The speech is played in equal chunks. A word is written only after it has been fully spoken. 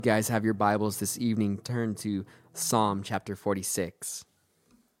You guys have your Bibles this evening, turn to Psalm chapter 46.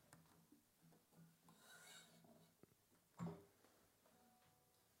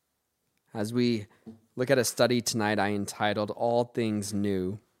 As we look at a study tonight I entitled All Things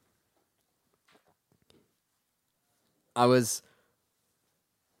New, I was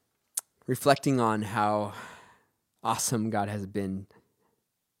reflecting on how awesome God has been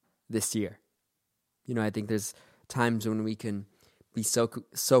this year. I think there's times when we can be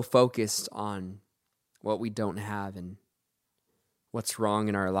so focused on what we don't have and what's wrong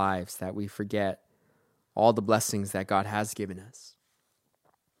in our lives that we forget all the blessings that God has given us.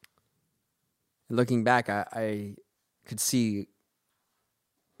 And looking back, I could see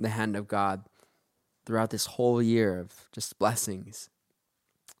the hand of God throughout this whole year of just blessings.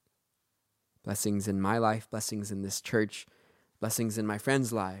 Blessings in my life, blessings in this church, blessings in my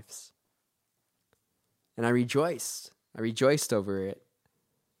friends' lives. And I rejoiced over it.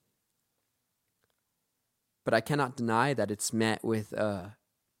 But I cannot deny that it's met with a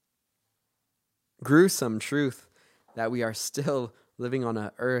gruesome truth that we are still living on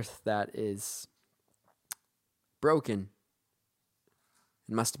an earth that is broken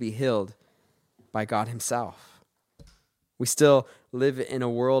and must be healed by God Himself. We still live in a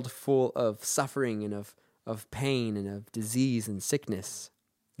world full of suffering and of pain and of disease and sickness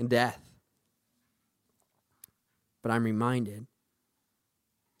and death. But I'm reminded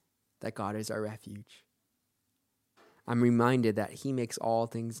that God is our refuge. I'm reminded that He makes all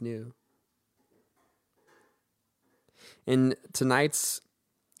things new. In tonight's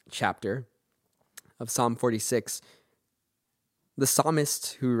chapter of Psalm 46, the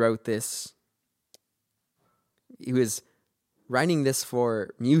psalmist who wrote this, he was writing this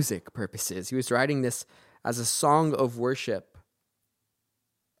for music purposes. He was writing this as a song of worship,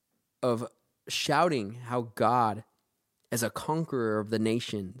 of shouting how God is a conqueror of the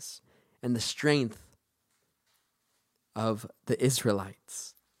nations and the strength of the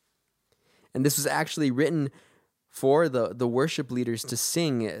Israelites. And this was actually written for the worship leaders to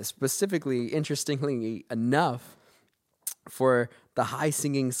sing, specifically, interestingly enough, for the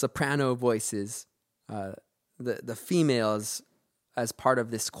high-singing soprano voices, the females as part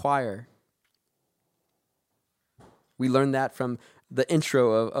of this choir. We learned that from the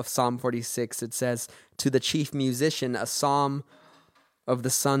intro of Psalm 46. It says, "To the chief musician, a psalm of the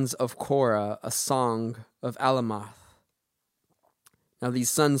sons of Korah, a song of Alamoth." Now, these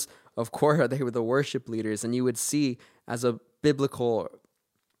sons of Korah, they were the worship leaders, and you would see as a biblical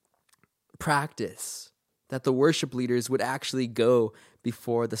practice that the worship leaders would actually go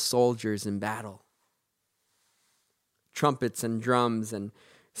before the soldiers in battle. Trumpets and drums and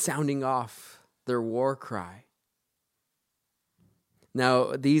sounding off their war cry.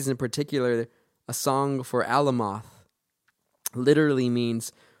 Now, these in particular, a song for Alamoth, literally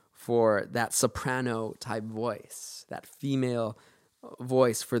means for that soprano type voice, that female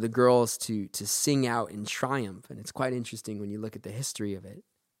voice for the girls to sing out in triumph. And it's quite interesting when you look at the history of it.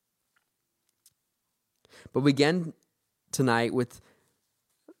 But we begin tonight with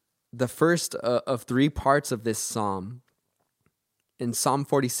the first of three parts of this psalm. In Psalm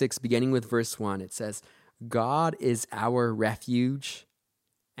 46, beginning with verse 1, it says, "God is our refuge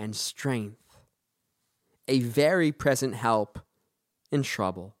and strength, a very present help in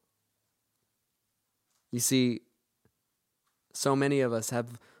trouble." You see, so many of us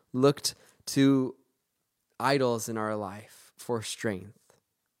have looked to idols in our life for strength.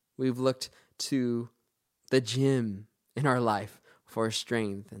 We've looked to the gym in our life for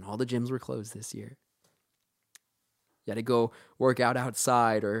strength, and all the gyms were closed this year. You had to go work out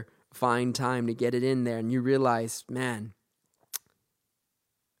outside or find time to get it in there, and you realize, man,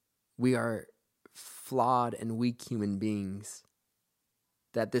 we are flawed and weak human beings.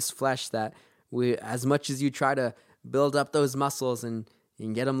 That this flesh, that we, as much as you try to build up those muscles and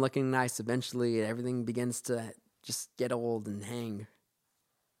get them looking nice, eventually everything begins to just get old and hang.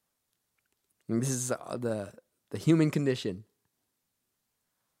 And this is the human condition.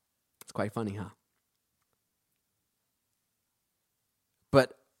 It's quite funny, huh?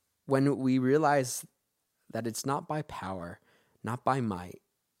 But when we realize that it's not by power, not by might,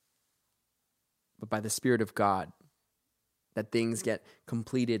 but by the Spirit of God, that things get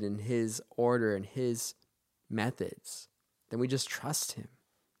completed in His order and His methods, then we just trust Him.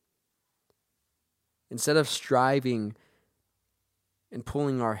 Instead of striving and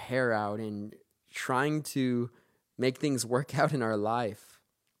pulling our hair out and trying to make things work out in our life,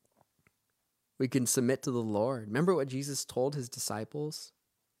 we can submit to the Lord. Remember what Jesus told His disciples?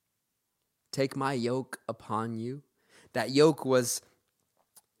 "Take my yoke upon you." That yoke was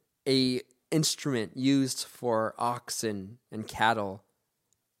a instrument used for oxen and cattle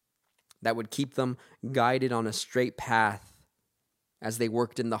that would keep them guided on a straight path as they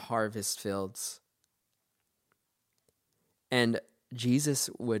worked in the harvest fields. And Jesus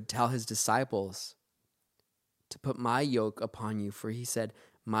would tell his disciples to put my yoke upon you, for he said,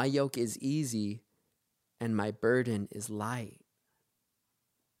 my yoke is easy and my burden is light.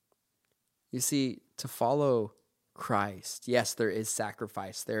 You see, to follow Christ, yes, there is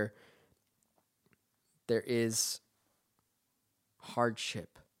sacrifice. There is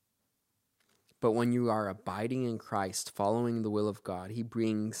hardship. But when you are abiding in Christ, following the will of God, he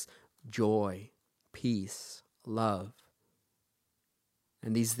brings joy, peace, love.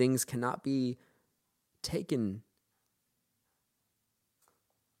 And these things cannot be taken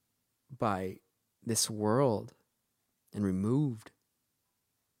by this world and removed.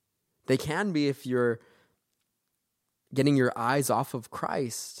 They can be if you're getting your eyes off of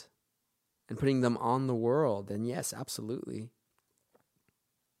Christ and putting them on the world, then yes, absolutely.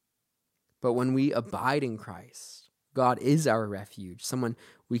 But when we abide in Christ, God is our refuge, someone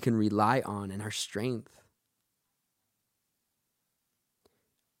we can rely on and our strength.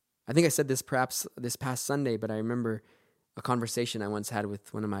 I think I said this perhaps this past Sunday, but I remember a conversation I once had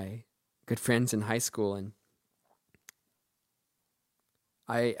with one of my good friends in high school, and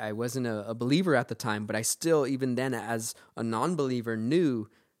I wasn't a believer at the time, but I still, even then as a non-believer, knew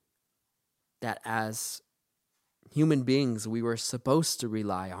that as human beings, we were supposed to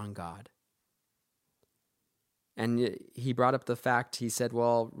rely on God. And he brought up the fact, he said,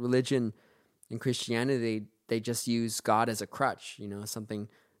 well, religion and Christianity, they just use God as a crutch, something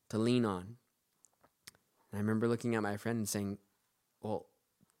to lean on. And I remember looking at my friend and saying, well,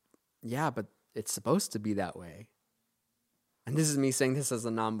 yeah, but it's supposed to be that way. And this is me saying this as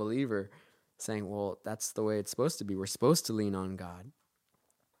a non-believer, saying, well, that's the way it's supposed to be. We're supposed to lean on God.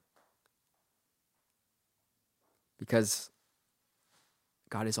 Because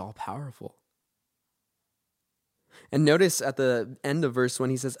God is all powerful. And notice at the end of verse 1,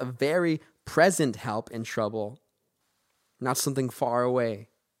 he says, a very present help in trouble, not something far away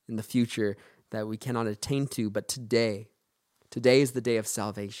in the future that we cannot attain to, but today. Today is the day of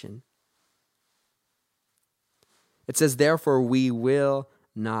salvation. It says, therefore we will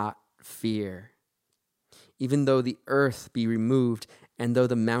not fear, even though the earth be removed, and though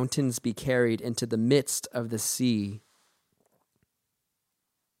the mountains be carried into the midst of the sea.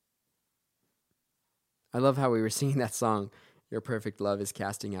 I love how we were singing that song, Your Perfect Love is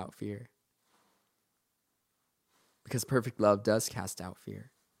Casting Out Fear. Because perfect love does cast out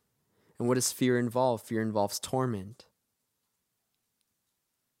fear. And what does fear involve? Fear involves torment.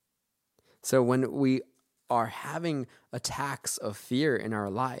 So when we are having attacks of fear in our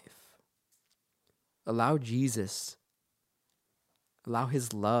life, allow Jesus, allow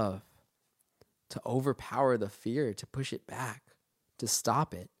his love to overpower the fear, to push it back, to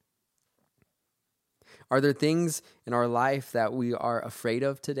stop it. Are there things in our life that we are afraid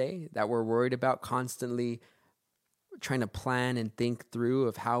of today, that we're worried about, constantly trying to plan and think through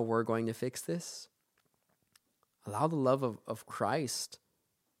of how we're going to fix this? Allow the love of Christ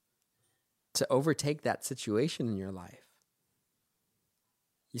to overtake that situation in your life.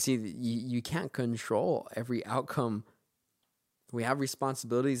 You see, you can't control every outcome. We have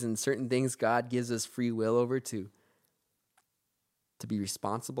responsibilities and certain things God gives us free will over to be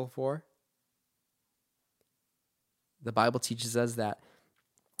responsible for. The Bible teaches us that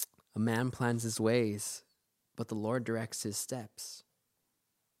a man plans his ways, but the Lord directs his steps.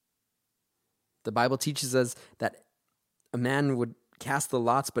 The Bible teaches us that a man would cast the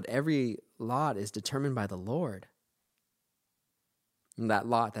lots, but every lot is determined by the Lord. And that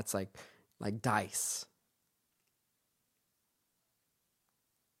lot, that's like dice.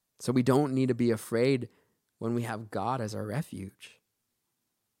 So we don't need to be afraid when we have God as our refuge.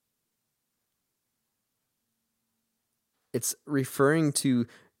 It's referring to,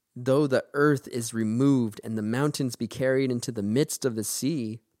 though the earth is removed and the mountains be carried into the midst of the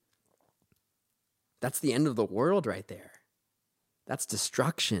sea, that's the end of the world right there. That's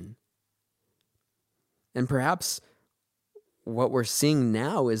destruction. And perhaps what we're seeing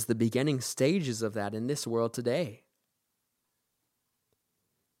now is the beginning stages of that in this world today.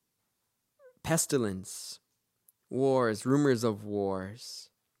 Pestilence, wars, rumors of wars,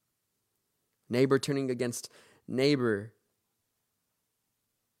 neighbor turning against neighbor,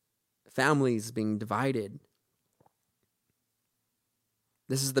 families being divided.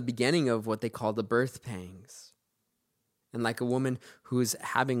 This is the beginning of what they call the birth pangs. And like a woman who's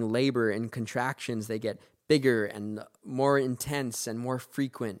having labor and contractions, they get bigger and more intense and more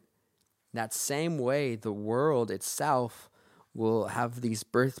frequent. That same way, the world itself will have these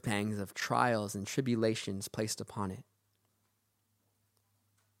birth pangs of trials and tribulations placed upon it.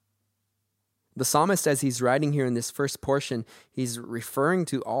 The psalmist, as he's writing here in this first portion, he's referring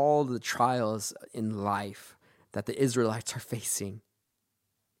to all the trials in life that the Israelites are facing.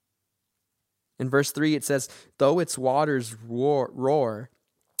 In verse 3, it says, though its waters roar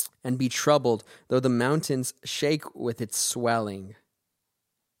and be troubled, though the mountains shake with its swelling.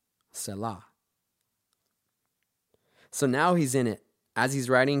 Selah. So now he's in it. As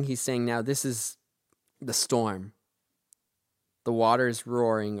he's writing, he's saying, now this is the storm. The waters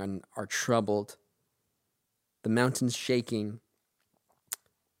roaring and are troubled. The mountains shaking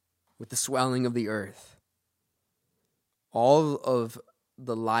with the swelling of the earth. All of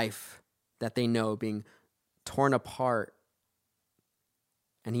the life that they know being torn apart.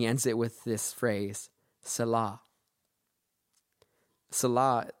 And he ends it with this phrase, Selah.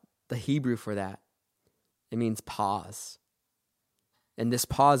 Selah, the Hebrew for that, it means pause. And this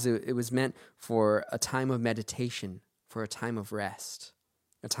pause, it was meant for a time of meditation, for a time of rest,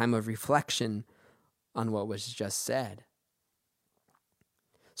 a time of reflection on what was just said.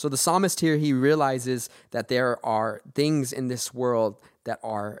 So the psalmist here, he realizes that there are things in this world that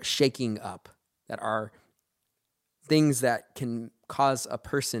are shaking up, that are things that can cause a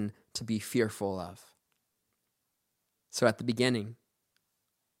person to be fearful of. So at the beginning,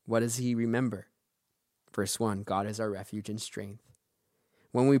 what does he remember? Verse 1, God is our refuge and strength.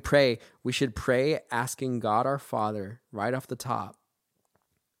 When we pray, we should pray asking God our Father right off the top,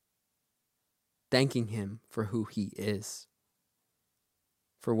 thanking him for who he is,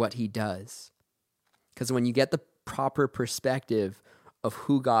 for what he does. Because when you get the proper perspective of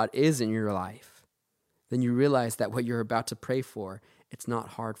who God is in your life, then you realize that what you're about to pray for, it's not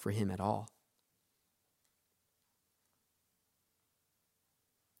hard for him at all.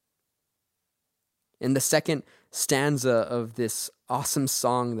 In the second stanza of this awesome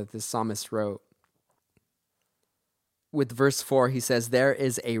song that this psalmist wrote, with verse 4, he says, there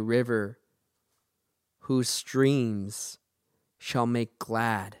is a river whose streams shall make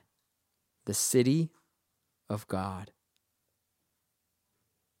glad the city of God.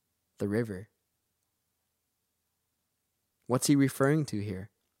 The river. What's he referring to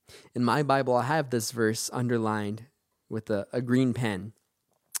here? In my Bible, I have this verse underlined with a green pen.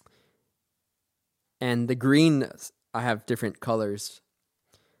 And the green, I have different colors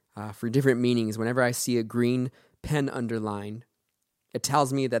for different meanings. Whenever I see a green pen underlined, it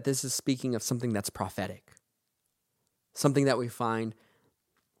tells me that this is speaking of something that's prophetic. Something that we find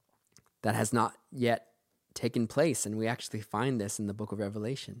that has not yet taken place. And we actually find this in the book of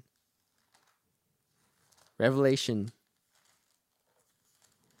Revelation. Revelation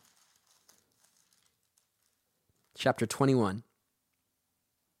chapter 21.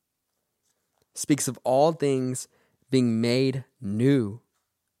 Speaks of all things being made new.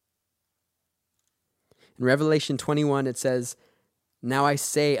 In Revelation 21, it says, now I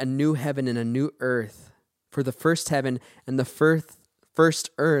say a new heaven and a new earth, for the first heaven and the first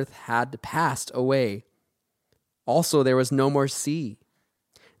earth had passed away. Also there was no more sea.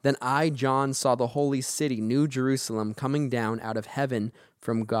 Then I, John, saw the holy city, New Jerusalem, coming down out of heaven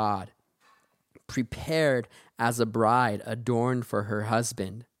from God, prepared as a bride adorned for her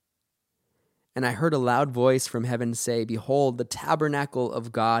husband. And I heard a loud voice from heaven say, behold, the tabernacle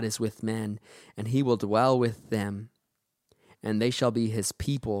of God is with men, and he will dwell with them, and they shall be his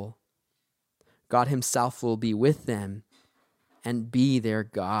people. God himself will be with them and be their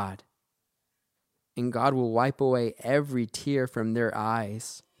God. And God will wipe away every tear from their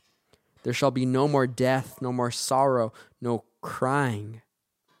eyes. There shall be no more death, no more sorrow, no crying.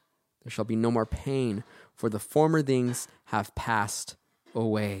 There shall be no more pain, for the former things have passed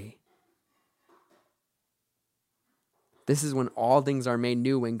away. This is when all things are made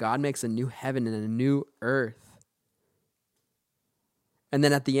new, when God makes a new heaven and a new earth. And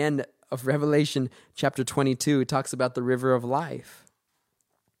then at the end of Revelation chapter 22, it talks about the river of life.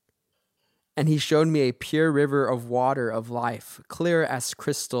 And he showed me a pure river of water of life, clear as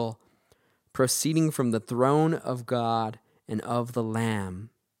crystal, proceeding from the throne of God and of the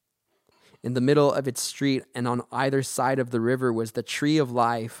Lamb. In the middle of its street and on either side of the river was the tree of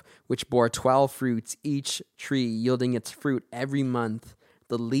life, which bore 12 fruits, each tree yielding its fruit every month.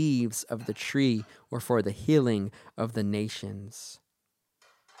 The leaves of the tree were for the healing of the nations.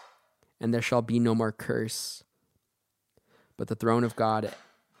 And there shall be no more curse, but the throne of God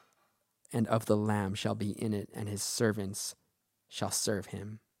and of the Lamb shall be in it, and his servants shall serve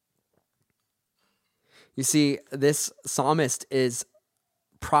him. You see, this psalmist is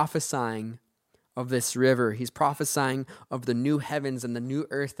prophesying of this river. He's prophesying of the new heavens and the new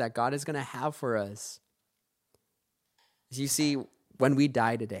earth that God is going to have for us. You see, when we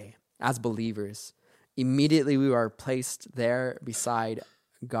die today as believers, immediately we are placed there beside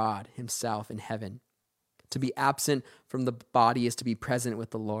God himself in heaven. To be absent from the body is to be present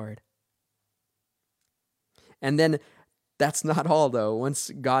with the Lord. And then that's not all, though.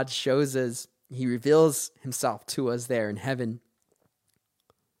 Once God shows us, he reveals himself to us there in heaven.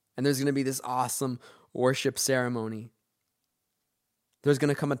 And there's going to be this awesome worship ceremony. There's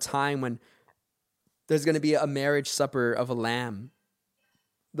going to come a time when there's going to be a marriage supper of a lamb.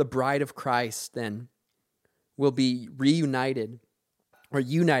 The bride of Christ then will be united,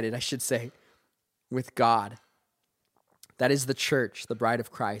 I should say, with God. That is the church. The bride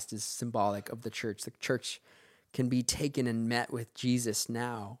of Christ is symbolic of the church. The church can be taken and met with Jesus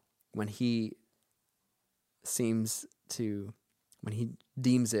now when he deems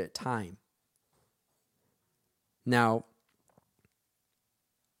it time. Now,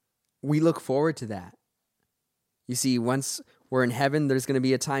 we look forward to that. You see, once we're in heaven, there's going to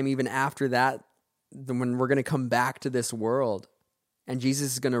be a time even after that when we're going to come back to this world, and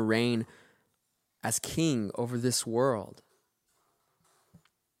Jesus is going to reign as king over this world.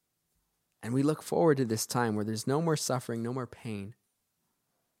 And we look forward to this time where there's no more suffering, no more pain.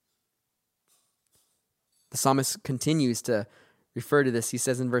 The psalmist continues to refer to this. He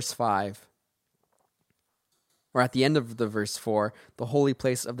says in verse 5, or at the end of the verse 4, the holy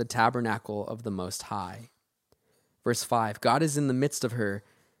place of the tabernacle of the Most High. Verse 5, God is in the midst of her.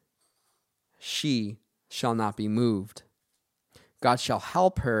 She shall not be moved. God shall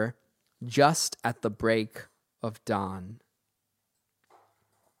help her just at the break of dawn.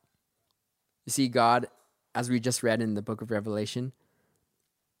 You see, God, as we just read in the book of Revelation,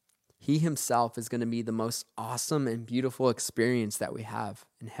 he himself is going to be the most awesome and beautiful experience that we have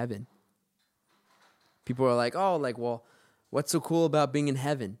in heaven. People are like, well, what's so cool about being in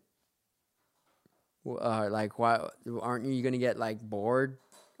heaven? Why aren't you going to get bored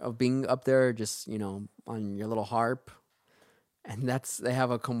of being up there just, on your little harp? And they have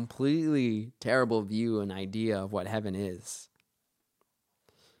a completely terrible view and idea of what heaven is.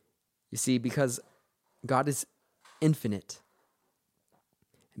 You see, because God is infinite.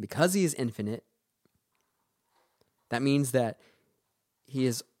 And because he is infinite, that means that he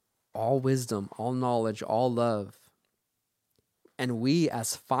is all wisdom, all knowledge, all love. And we,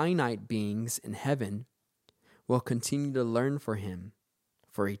 as finite beings in heaven, will continue to learn for him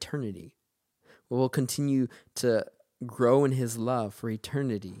for eternity. We will continue to grow in his love for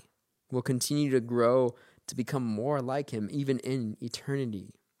eternity. We'll continue to grow to become more like him even in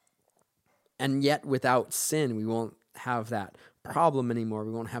eternity. And yet without sin, we won't have that problem anymore.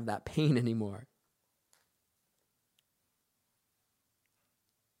 We won't have that pain anymore.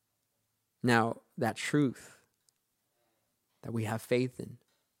 Now, that truth that we have faith in,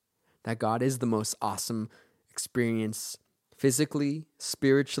 that God is the most awesome experience physically,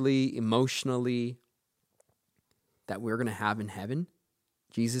 spiritually, emotionally, that we're going to have in heaven,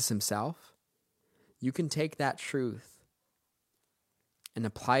 Jesus himself, you can take that truth and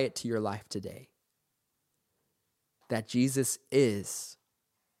apply it to your life today. That Jesus is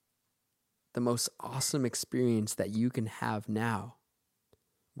the most awesome experience that you can have now,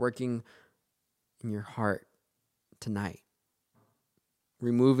 working in your heart tonight.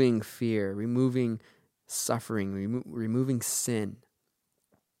 Removing fear, removing suffering, removing sin.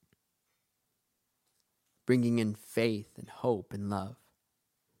 Bringing in faith and hope and love.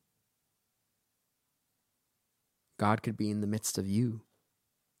 God could be in the midst of you.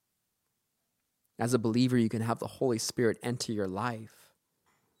 As a believer, you can have the Holy Spirit enter your life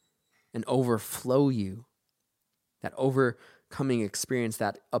and overflow you. That overcoming experience,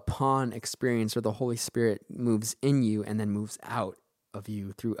 that upon experience where the Holy Spirit moves in you and then moves out of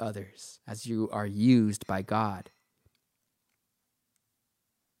you through others as you are used by God.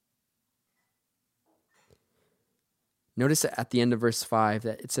 Notice at the end of verse 5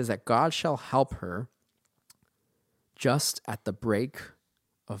 that it says that God shall help her just at the break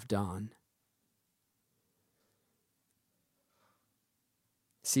of dawn.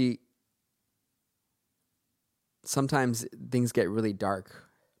 See, sometimes things get really dark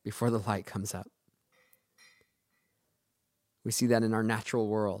before the light comes up. We see that in our natural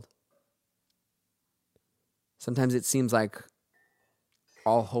world. Sometimes it seems like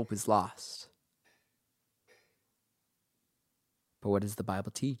all hope is lost. But what does the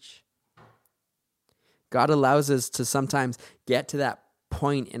Bible teach? God allows us to sometimes get to that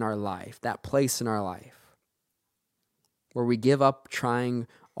point in our life, that place in our life, where we give up trying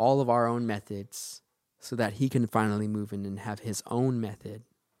all of our own methods so that he can finally move in and have his own method.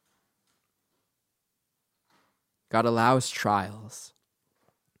 God allows trials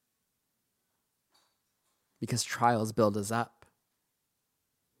because trials build us up.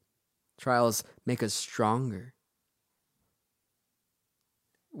 Trials make us stronger.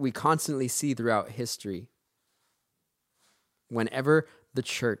 we constantly see throughout history, whenever the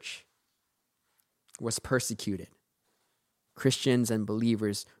church was persecuted, Christians and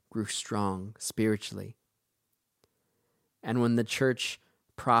believers grew strong spiritually. And when the church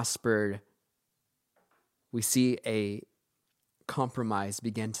prospered, we see a compromise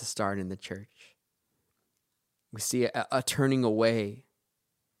begin to start in the church. We see a turning away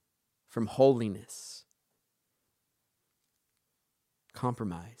from holiness.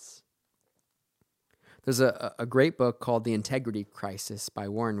 Compromise. There's a great book called The Integrity Crisis by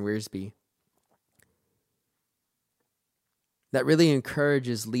Warren Wiersbe that really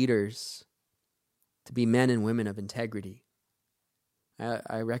encourages leaders to be men and women of integrity.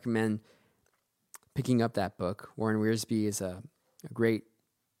 I recommend picking up that book. Warren Wiersbe is a great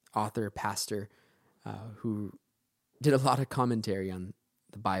author, pastor, who did a lot of commentary on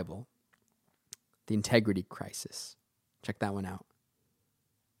the Bible. The Integrity Crisis. Check that one out.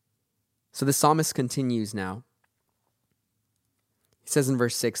 So the psalmist continues now. He says in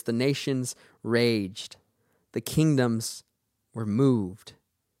verse 6, the nations raged, the kingdoms were moved.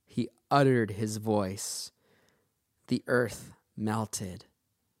 He uttered his voice. The earth melted.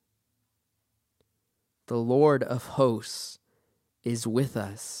 The Lord of hosts is with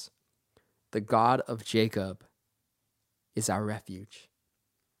us. The God of Jacob is our refuge.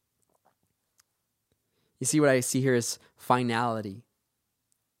 You see what I see here is finality.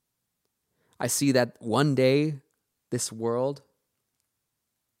 I see that one day this world,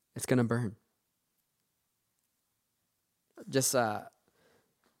 it's going to burn. I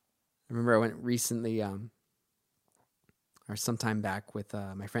remember I went recently, or some time back with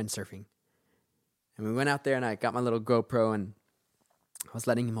my friend surfing. And we went out there and I got my little GoPro and I was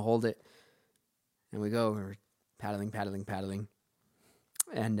letting him hold it. And we were paddling.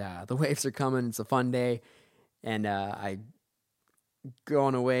 And the waves are coming. It's a fun day. And I go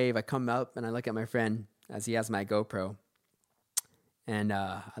on a wave. I come up and I look at my friend as he has my GoPro. And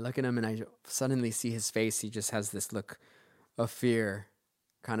I look at him and I suddenly see his face. He just has this look of fear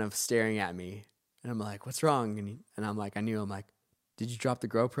kind of staring at me. And I'm like, what's wrong? And I'm like, I'm like, did you drop the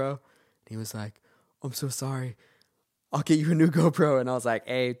GoPro? And he was like, I'm so sorry. I'll get you a new GoPro. And I was like,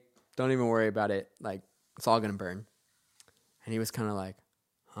 hey, don't even worry about it. Like, it's all going to burn. And he was kind of like,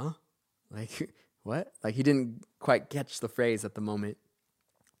 huh? Like, what? Like, he didn't quite catch the phrase at the moment.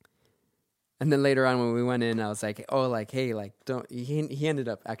 And then later on when we went in, I was like, oh, like, hey, like, don't, he ended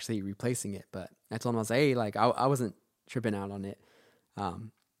up actually replacing it. But I told him, I was like, hey, like, I wasn't tripping out on it.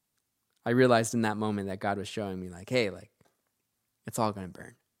 I realized in that moment that God was showing me like, hey, like, it's all going to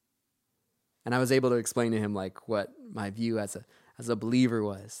burn. And I was able to explain to him like what my view as a believer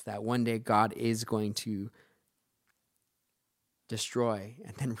was, that one day God is going to destroy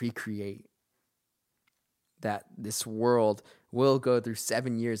and then recreate. That this world will go through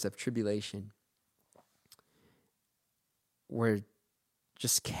 7 years of tribulation where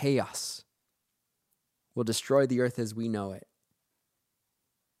just chaos will destroy the earth as we know it.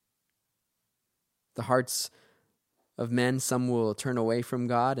 The hearts of men, some will turn away from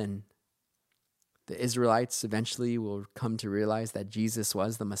God, and the Israelites eventually will come to realize that Jesus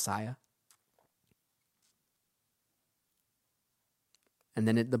was the Messiah. And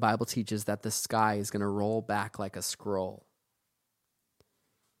then the Bible teaches that the sky is going to roll back like a scroll.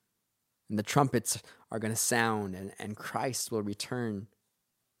 And the trumpets are going to sound, and Christ will return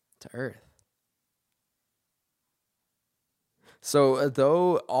to earth. So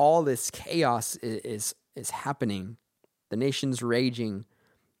though all this chaos is happening, the nations raging,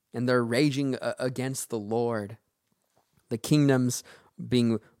 and they're raging against the Lord, the kingdoms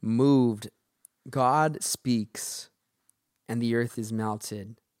being moved, God speaks, and the earth is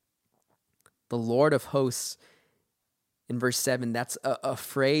melted. The Lord of hosts, in verse 7, that's a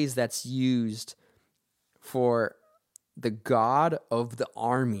phrase that's used for the God of the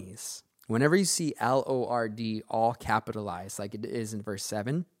armies. Whenever you see Lord all capitalized, like it is in verse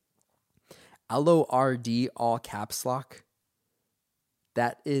 7, Lord all caps lock,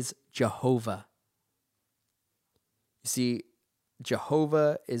 that is Jehovah. You see,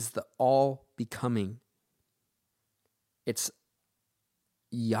 Jehovah is the all-becoming. It's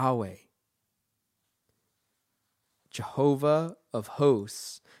Yahweh. Jehovah of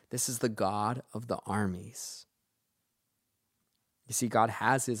hosts. This is the God of the armies. You see, God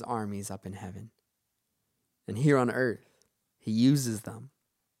has his armies up in heaven. And here on earth, he uses them.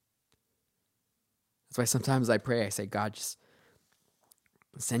 That's why sometimes I pray, I say, God, just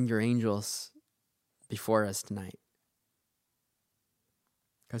send your angels before us tonight.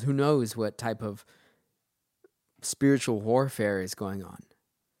 Because who knows what type of spiritual warfare is going on.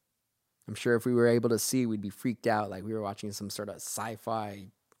 I'm sure if we were able to see, we'd be freaked out like we were watching some sort of sci-fi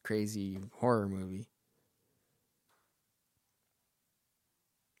crazy horror movie.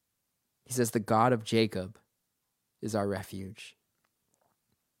 He says, the God of Jacob is our refuge.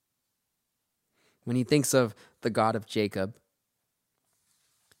 When he thinks of the God of Jacob,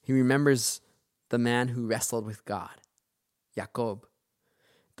 he remembers the man who wrestled with God, Jacob.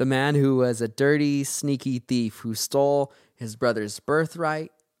 The man who was a dirty, sneaky thief who stole his brother's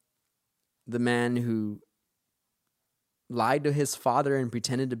birthright. The man who lied to his father and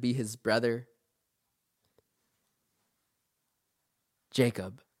pretended to be his brother.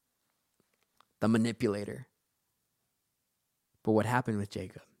 Jacob, the manipulator. But what happened with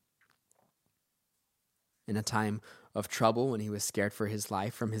Jacob? In a time of trouble, when he was scared for his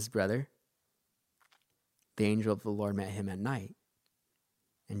life from his brother, the angel of the Lord met him at night.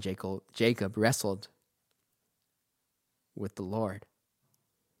 And Jacob wrestled with the Lord.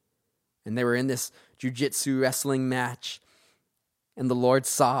 And they were in this jiu-jitsu wrestling match. And the Lord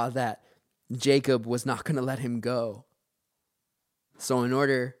saw that Jacob was not going to let him go. So in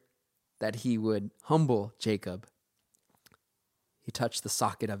order that he would humble Jacob, he touched the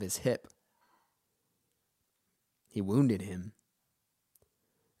socket of his hip. He wounded him.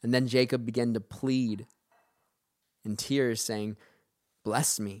 And then Jacob began to plead in tears, saying,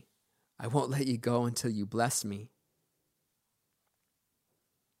 "Bless me. I won't let you go until you bless me."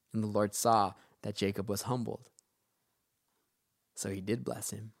 And the Lord saw that Jacob was humbled. So he did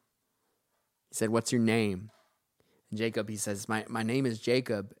bless him. He said, "What's your name?" And Jacob, he says, my name is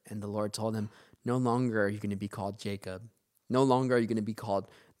Jacob. And the Lord told him, no longer are you going to be called Jacob. No longer are you going to be called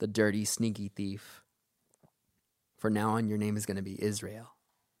the dirty, sneaky thief. For now on, your name is going to be Israel.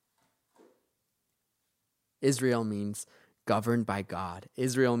 Israel means governed by God.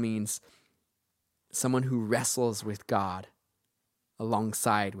 Israel means someone who wrestles with God,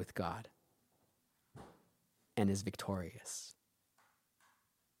 alongside with God, and is victorious.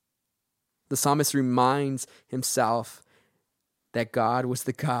 The psalmist reminds himself that God was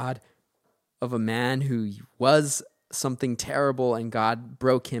the God of a man who was something terrible, and God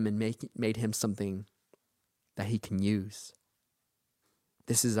broke him and made him something that he can use.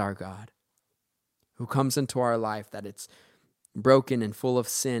 This is our God, who comes into our life that it's broken and full of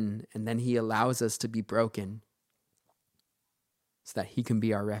sin, and then he allows us to be broken so that he can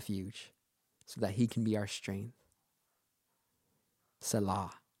be our refuge, so that he can be our strength.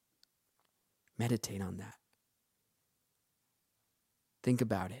 Selah. Meditate on that. Think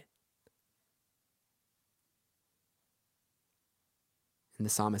about it. And the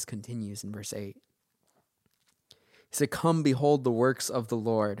psalmist continues in verse 8. He said, "Come, behold the works of the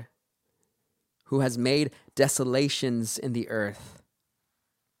Lord, who has made desolations in the earth.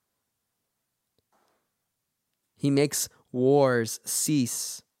 He makes wars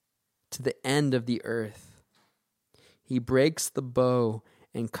cease to the end of the earth. He breaks the bow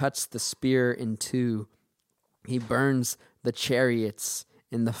and cuts the spear in two. He burns the chariots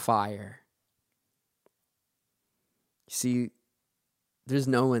in the fire." You see, there's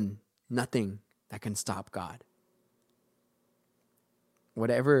nothing that can stop God.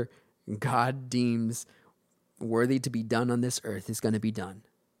 Whatever God deems worthy to be done on this earth is going to be done.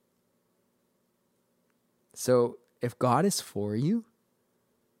 So if God is for you,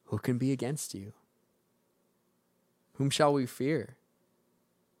 who can be against you? Whom shall we fear?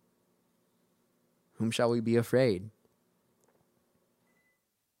 Whom shall we be afraid?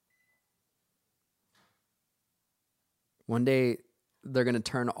 One day, they're going to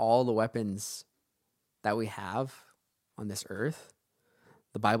turn all the weapons that we have on this earth.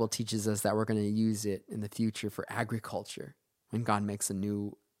 The Bible teaches us that we're going to use it in the future for agriculture when God makes a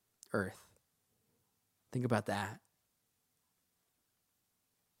new earth. Think about that.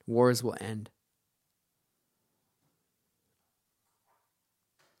 Wars will end.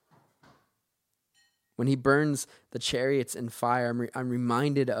 When he burns the chariots in fire, I'm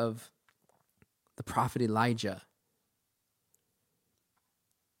reminded of the prophet Elijah.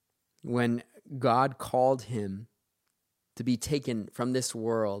 When God called him to be taken from this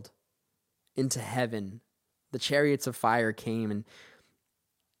world into heaven, the chariots of fire came, and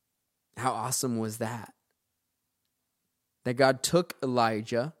how awesome was that? That God took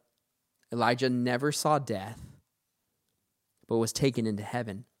Elijah. Elijah never saw death, but was taken into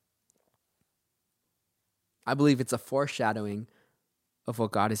heaven. I believe it's a foreshadowing of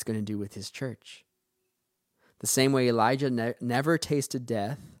what God is going to do with his church. The same way Elijah never tasted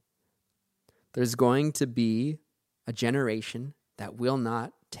death, there's going to be a generation that will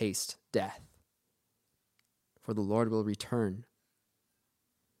not taste death, for the Lord will return.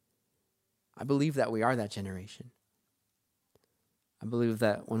 I believe that we are that generation. I believe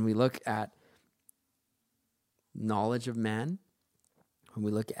that when we look at knowledge of man, when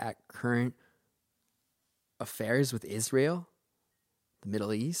we look at current affairs with Israel, the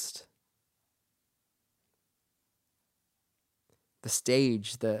Middle East, the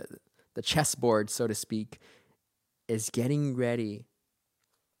stage, the chessboard, so to speak, is getting ready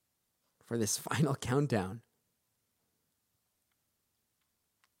for this final countdown.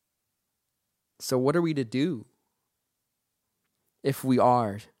 So what are we to do if we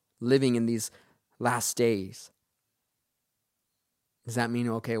are living in these last days? Does that mean,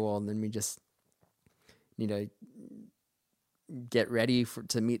 okay, well, then we just need to get ready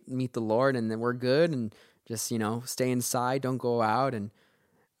to meet the Lord, and then we're good, and just, stay inside, don't go out, and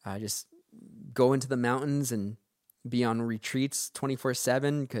just go into the mountains and be on retreats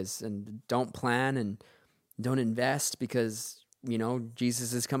 24/7 and don't plan and don't invest because,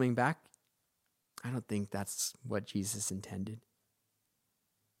 Jesus is coming back? I don't think that's what Jesus intended.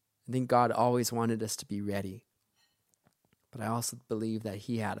 I think God always wanted us to be ready. But I also believe that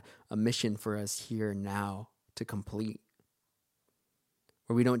he had a mission for us here now to complete.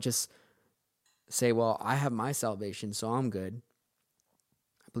 Where we don't just say, well, I have my salvation, so I'm good.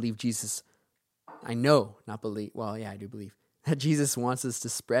 I believe Jesus, I know, not believe, well, yeah, I do believe, that Jesus wants us to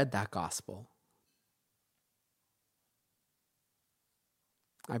spread that gospel.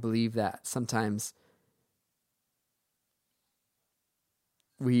 I believe that sometimes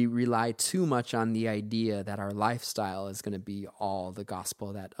we rely too much on the idea that our lifestyle is going to be all the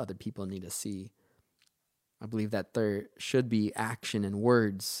gospel that other people need to see. I believe that there should be action and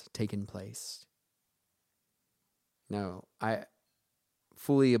words taking place. No, I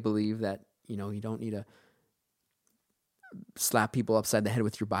fully believe that, you don't need to slap people upside the head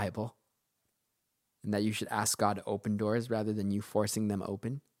with your Bible, and that you should ask God to open doors rather than you forcing them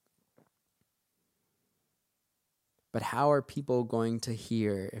open. But how are people going to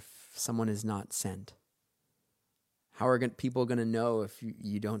hear if someone is not sent? How are people going to know if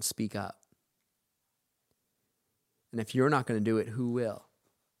you don't speak up? And if you're not going to do it, who will?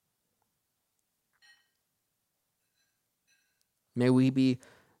 May we be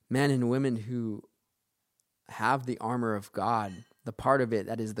men and women who have the armor of God, the part of it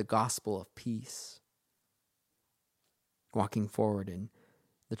that is the gospel of peace, walking forward in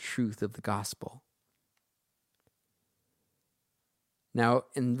the truth of the gospel. Now,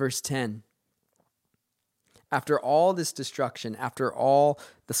 in verse 10, after all this destruction, after all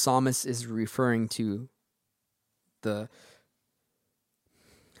the psalmist is referring to the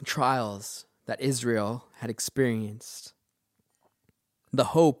trials that Israel had experienced, the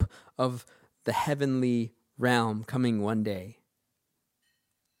hope of the heavenly realm coming one day,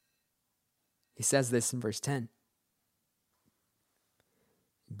 he says this in verse 10.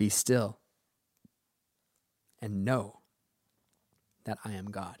 Be still and know that I am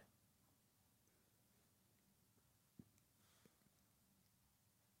God.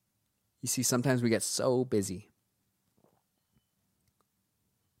 You see, sometimes we get so busy.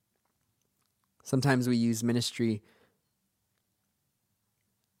 Sometimes we use ministry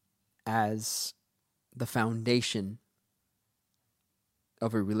as the foundation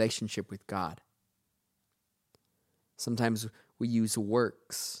of a relationship with God. Sometimes we use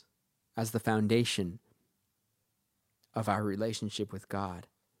works as the foundation of our relationship with God.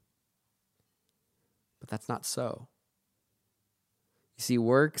 But that's not so. You see,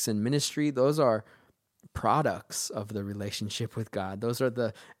 works and ministry, those are products of the relationship with God. Those are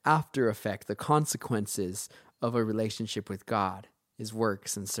the after effect, the consequences of a relationship with God, is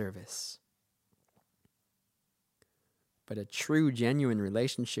works and service. But a true, genuine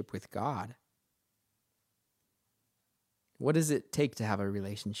relationship with God, what does it take to have a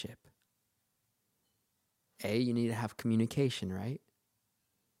relationship? You need to have communication, right?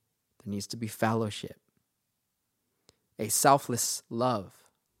 There needs to be fellowship. A selfless love.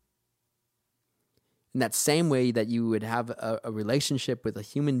 In that same way that you would have a relationship with a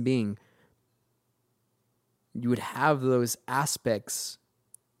human being, you would have those aspects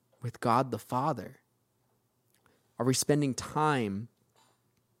with God the Father. Are we spending time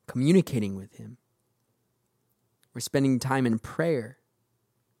communicating with him? We're spending time in prayer.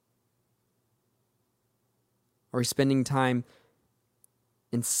 Are we spending time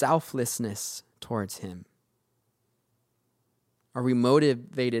in selflessness towards him? Are we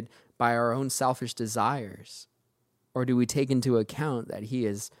motivated by our own selfish desires? Or do we take into account that he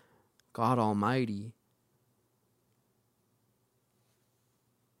is God Almighty?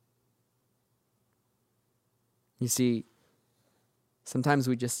 You see, sometimes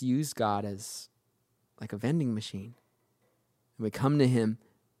we just use God as like a vending machine. And we come to him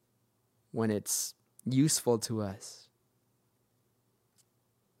when it's useful to us.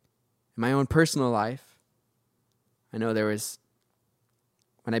 In my own personal life, I know there was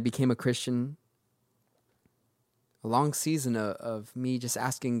when I became a Christian, a long season of me just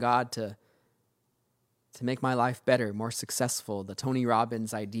asking God to make my life better, more successful, the Tony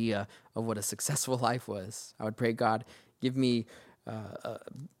Robbins idea of what a successful life was. I would pray, God, give me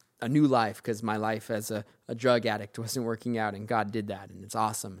a new life, because my life as a drug addict wasn't working out, and God did that, and it's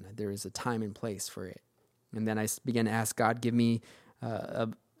awesome. And there is a time and place for it. And then I began to ask God, give me a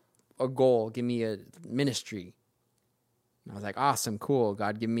goal, give me a ministry. And I was like, awesome, cool.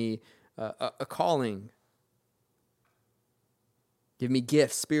 God, give me a calling. Give me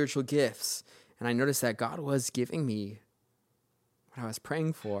gifts, spiritual gifts. And I noticed that God was giving me what I was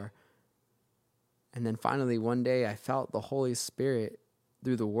praying for. And then finally, one day, I felt the Holy Spirit,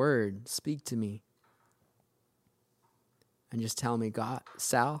 through the Word, speak to me. And just tell me, God,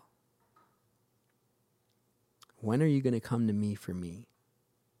 Sal, when are you going to come to me for me?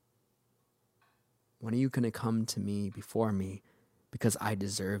 When are you going to come to me before me? Because I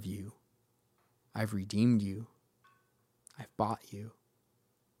deserve you. I've redeemed you. I've bought you.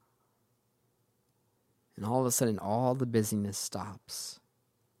 And all of a sudden, all the busyness stops.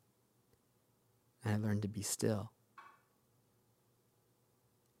 And I learned to be still.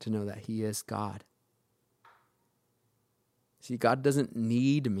 To know that He is God. See, God doesn't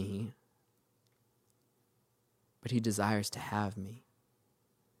need me, but He desires to have me.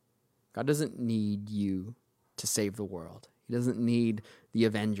 God doesn't need you to save the world. He doesn't need the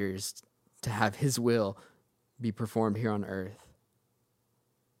Avengers to have His will be performed here on earth.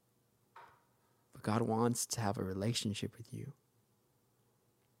 But God wants to have a relationship with you.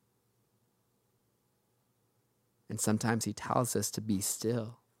 And sometimes He tells us to be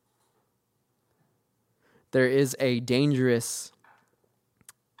still. There is a dangerous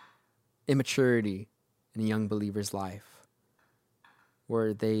immaturity in a young believer's life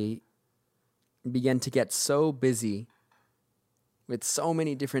where they begin to get so busy with so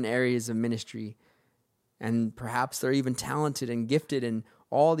many different areas of ministry, and perhaps they're even talented and gifted in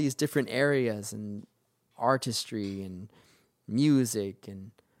all these different areas, and artistry and music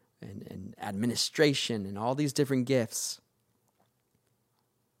and administration and all these different gifts.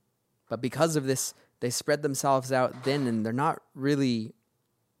 But because of this, they spread themselves out then, and they're not really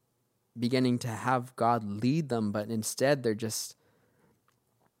beginning to have God lead them, but instead they're just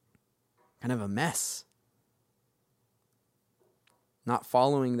kind of a mess. Not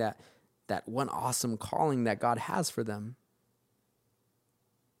following that one awesome calling that God has for them.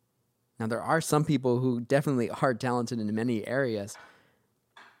 Now, there are some people who definitely are talented in many areas,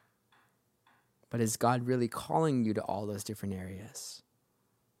 but is God really calling you to all those different areas?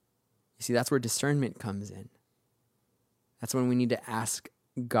 You see, that's where discernment comes in. That's when we need to ask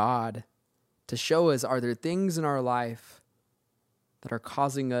God to show us, are there things in our life that are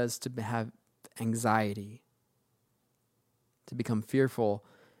causing us to have anxiety, to become fearful?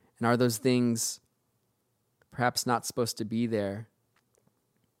 And are those things perhaps not supposed to be there?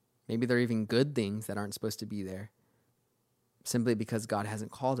 Maybe they're even good things that aren't supposed to be there, simply because God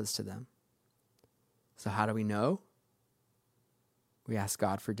hasn't called us to them. So how do we know? We ask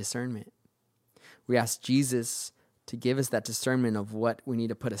God for discernment. We ask Jesus to give us that discernment of what we need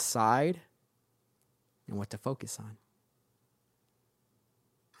to put aside and what to focus on.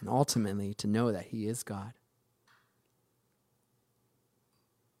 And ultimately, to know that He is God.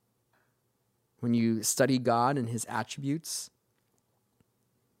 When you study God and His attributes,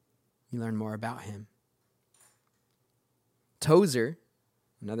 you learn more about Him. Tozer,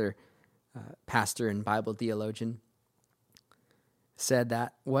 another pastor and Bible theologian, said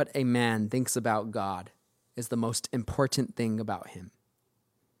that what a man thinks about God is the most important thing about him.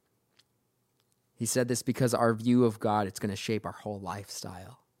 He said this because our view of God, it's going to shape our whole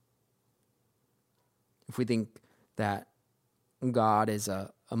lifestyle. If we think that God is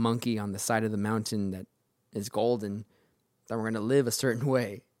a monkey on the side of the mountain that is golden, then we're going to live a certain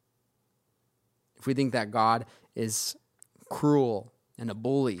way. If we think that God is cruel and a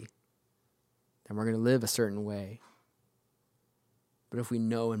bully, then we're going to live a certain way. But if we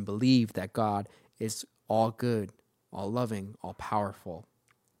know and believe that God is all good, all loving, all powerful,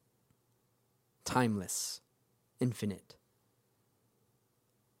 timeless, infinite,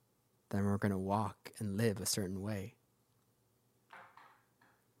 then we're going to walk and live a certain way.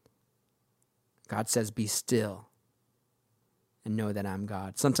 God says, be still and know that I'm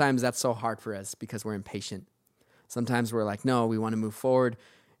God. Sometimes that's so hard for us because we're impatient. Sometimes we're like, no, we want to move forward,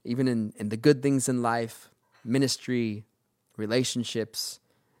 even in the good things in life, ministry, relationships,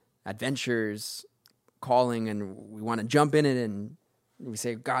 adventures, calling, and we want to jump in it, and we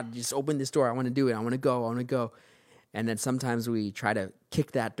say, God, just open this door. I want to do it. I want to go. And then sometimes we try to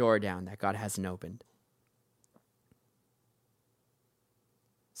kick that door down that God hasn't opened.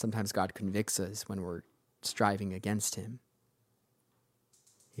 Sometimes God convicts us when we're striving against him.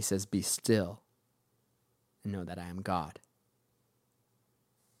 He says, be still and know that I am God.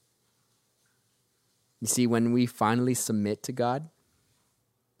 You see, when we finally submit to God,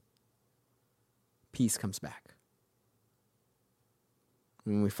 peace comes back.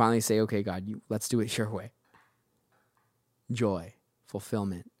 When we finally say, okay, God, let's do it your way. Joy,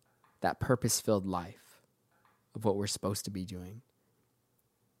 fulfillment, that purpose-filled life of what we're supposed to be doing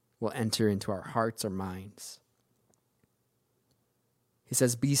will enter into our hearts or minds. He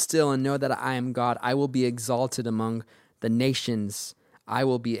says, be still and know that I am God. I will be exalted among the nations. I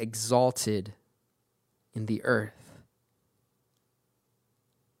will be exalted in the earth.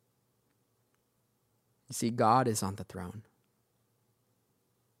 You see, God is on the throne,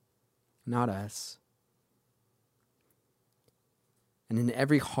 not us. And in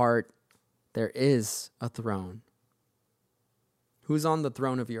every heart, there is a throne. Who's on the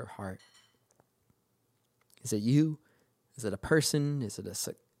throne of your heart? Is it you? Is it a person? Is it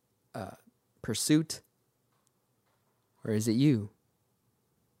a pursuit? Or is it you?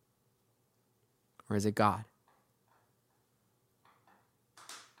 Or is it God?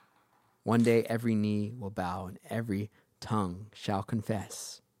 One day every knee will bow and every tongue shall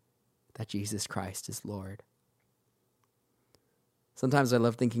confess that Jesus Christ is Lord. Sometimes I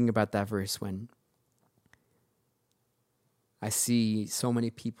love thinking about that verse when I see so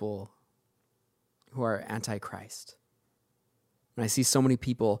many people who are anti-Christ. And I see so many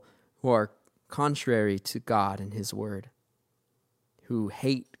people who are contrary to God and his word, who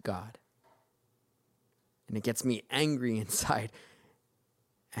hate God. And it gets me angry inside.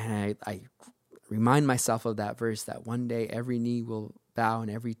 And I remind myself of that verse that one day every knee will bow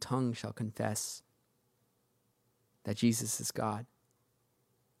and every tongue shall confess that Jesus is God.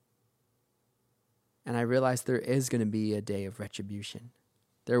 And I realize there is going to be a day of retribution.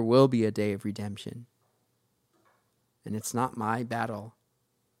 There will be a day of redemption. And it's not my battle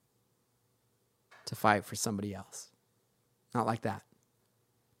to fight for somebody else. Not like that.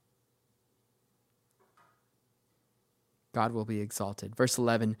 God will be exalted. Verse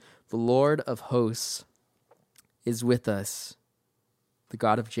 11, the Lord of hosts is with us. The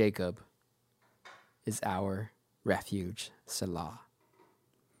God of Jacob is our refuge. Selah.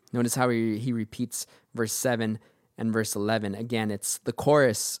 Notice how he repeats verse 7 and verse 11. Again, it's the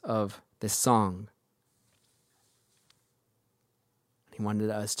chorus of this song. He wanted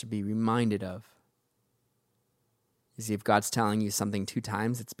us to be reminded of. You see, if God's telling you something 2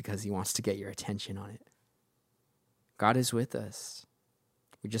 times, it's because he wants to get your attention on it. God is with us.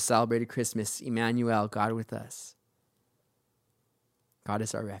 We just celebrated Christmas. Emmanuel, God with us. God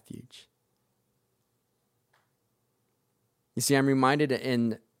is our refuge. You see, I'm reminded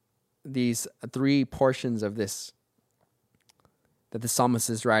in these 3 portions of this that the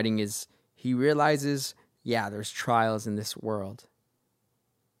psalmist is writing is he realizes, there's trials in this world.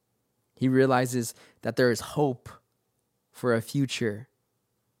 He realizes that there is hope for a future.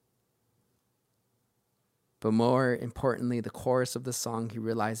 But more importantly, the chorus of the song, he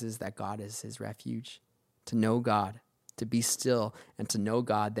realizes that God is his refuge. To know God, to be still, and to know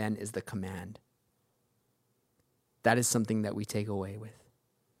God then is the command. That is something that we take away with.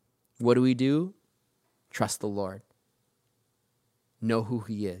 What do? Trust the Lord. Know who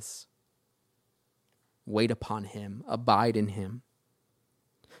he is. Wait upon him. Abide in him.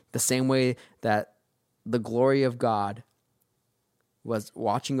 The same way that the glory of God was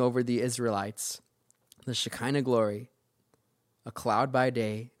watching over the Israelites, the Shekinah glory, a cloud by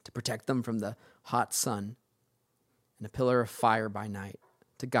day to protect them from the hot sun, and a pillar of fire by night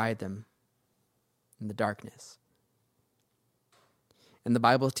to guide them in the darkness. And the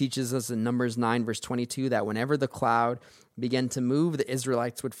Bible teaches us in Numbers 9, verse 22, that whenever the cloud began to move, the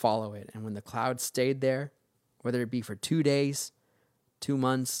Israelites would follow it. And when the cloud stayed there, whether it be for 2 days, 2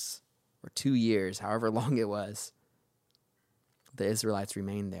 months, or 2 years, however long it was, the Israelites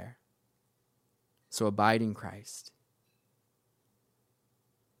remained there. So abide in Christ.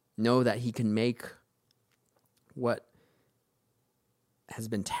 Know that he can make what has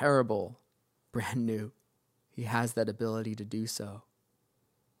been terrible brand new. He has that ability to do so.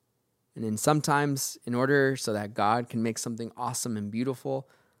 And then sometimes, in order so that God can make something awesome and beautiful,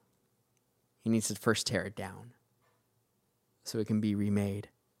 he needs to first tear it down so it can be remade.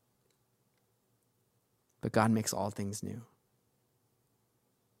 But God makes all things new.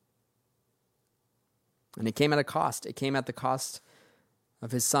 And it came at a cost. It came at the cost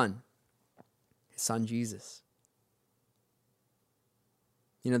of his son Jesus.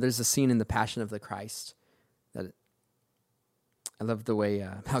 You know, there's a scene in The Passion of the Christ that I love the way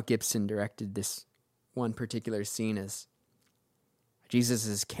Mel Gibson directed this one particular scene. As I Jesus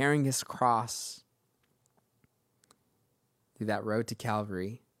is carrying his cross through that road to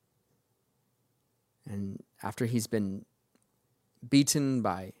Calvary. And after he's been beaten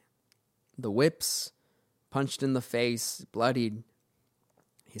by the whips, punched in the face, bloodied,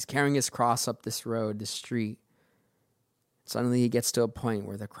 he's carrying his cross up this road, this street. Suddenly he gets to a point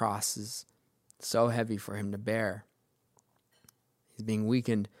where the cross is so heavy for him to bear. He's being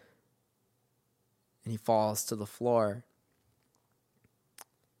weakened, and he falls to the floor.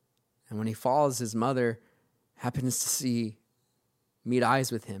 And when he falls, his mother happens to meet eyes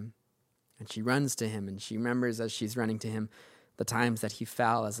with him. And she runs to him, and she remembers as she's running to him the times that he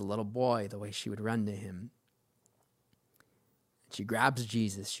fell as a little boy, the way she would run to him. She grabs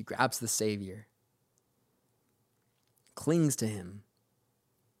Jesus, she grabs the Savior, clings to him,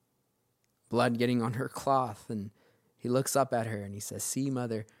 blood getting on her cloth, and he looks up at her and he says, "See,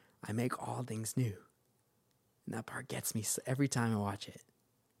 Mother, I make all things new." And that part gets me every time I watch it.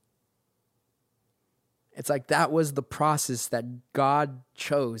 It's like that was the process that God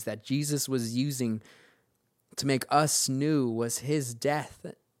chose, that Jesus was using to make us new, was his death.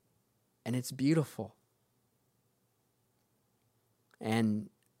 And it's beautiful. And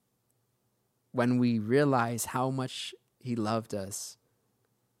when we realize how much he loved us,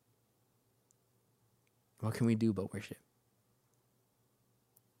 what can we do but worship?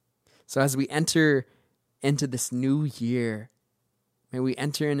 So as we enter into this new year, may we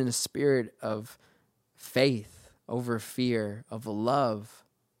enter in a spirit of faith over fear, of love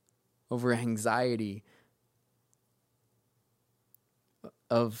over anxiety,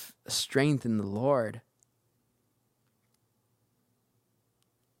 of strength in the Lord,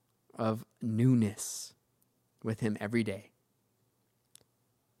 of newness with him every day.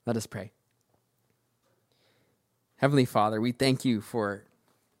 Let us pray. Heavenly Father, we thank you for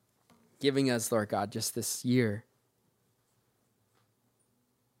giving us, Lord God, just this year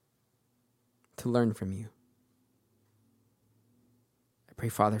to learn from you. I pray,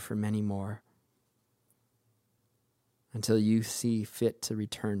 Father, for many more until you see fit to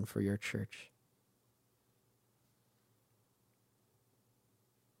return for your church.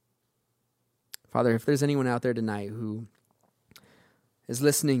 Father, if there's anyone out there tonight who is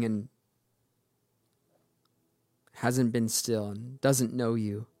listening and hasn't been still and doesn't know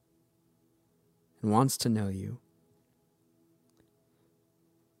you and wants to know you,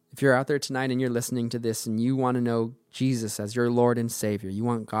 if you're out there tonight and you're listening to this and you want to know Jesus as your Lord and Savior, you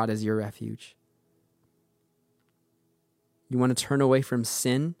want God as your refuge, you want to turn away from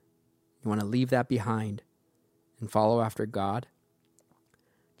sin, you want to leave that behind and follow after God,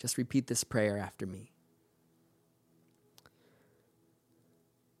 just repeat this prayer after me.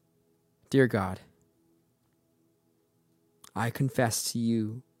 Dear God, I confess to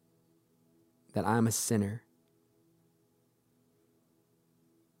you that I'm a sinner.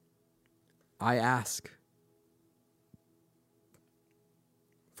 I ask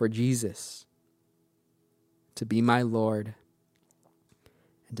for Jesus to be my Lord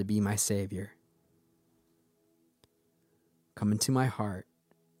and to be my Savior. Come into my heart.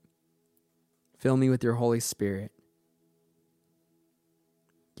 Fill me with your Holy Spirit.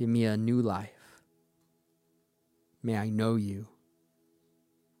 Give me a new life. May I know you.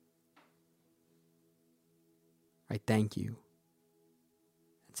 I thank you.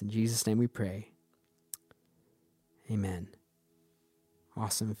 It's in Jesus' name we pray. Amen.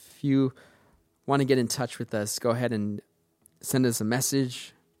 Awesome. If you want to get in touch with us, go ahead and send us a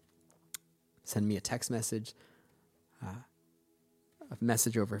message. Send me a text message, a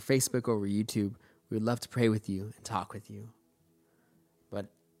message over Facebook, over YouTube. We would love to pray with you and talk with you. But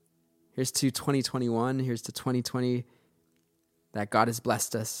here's to 2021. Here's to 2020 that God has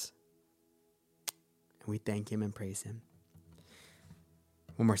blessed us. And we thank him and praise him.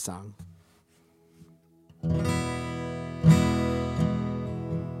 One more song.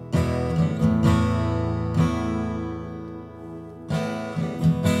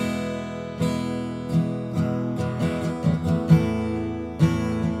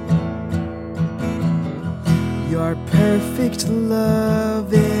 Your perfect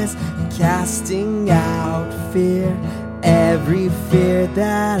love is casting out fear. Every fear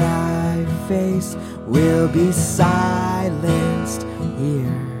that I face will be silenced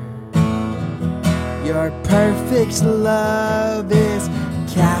here. Your perfect love is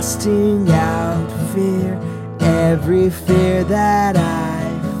casting out fear. Every fear that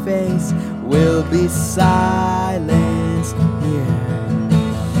I face will be silenced here.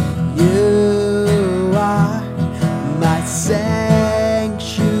 You are my sanctuary.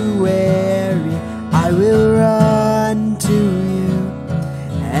 I will run to you,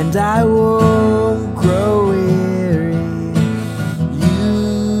 and I won't grow weary.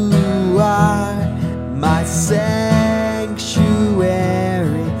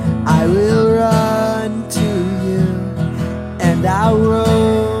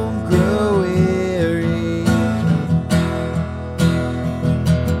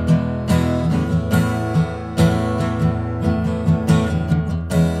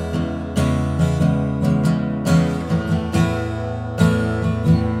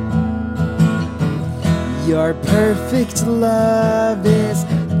 Your perfect love is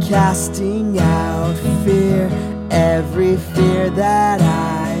casting out fear. Every fear that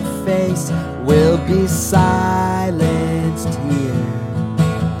I face will be silenced here.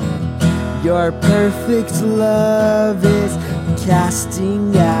 Your perfect love is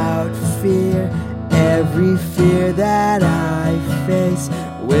casting out fear. Every fear that I face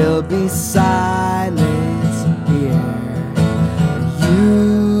will be silenced here.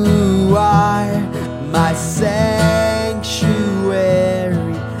 You are my sanctuary.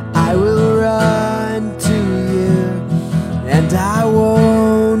 I will run to you, and I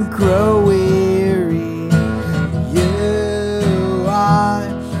won't grow weary. You are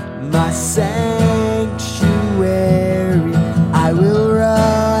my sanctuary. I will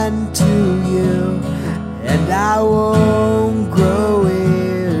run to you, and I won't grow weary.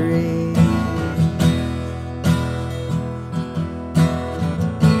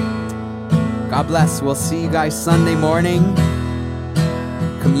 God bless. We'll see you guys Sunday morning.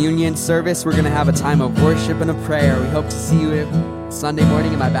 Communion service. We're going to have a time of worship and a prayer. We hope to see you Sunday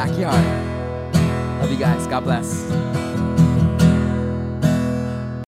morning in my backyard. Love you guys. God bless.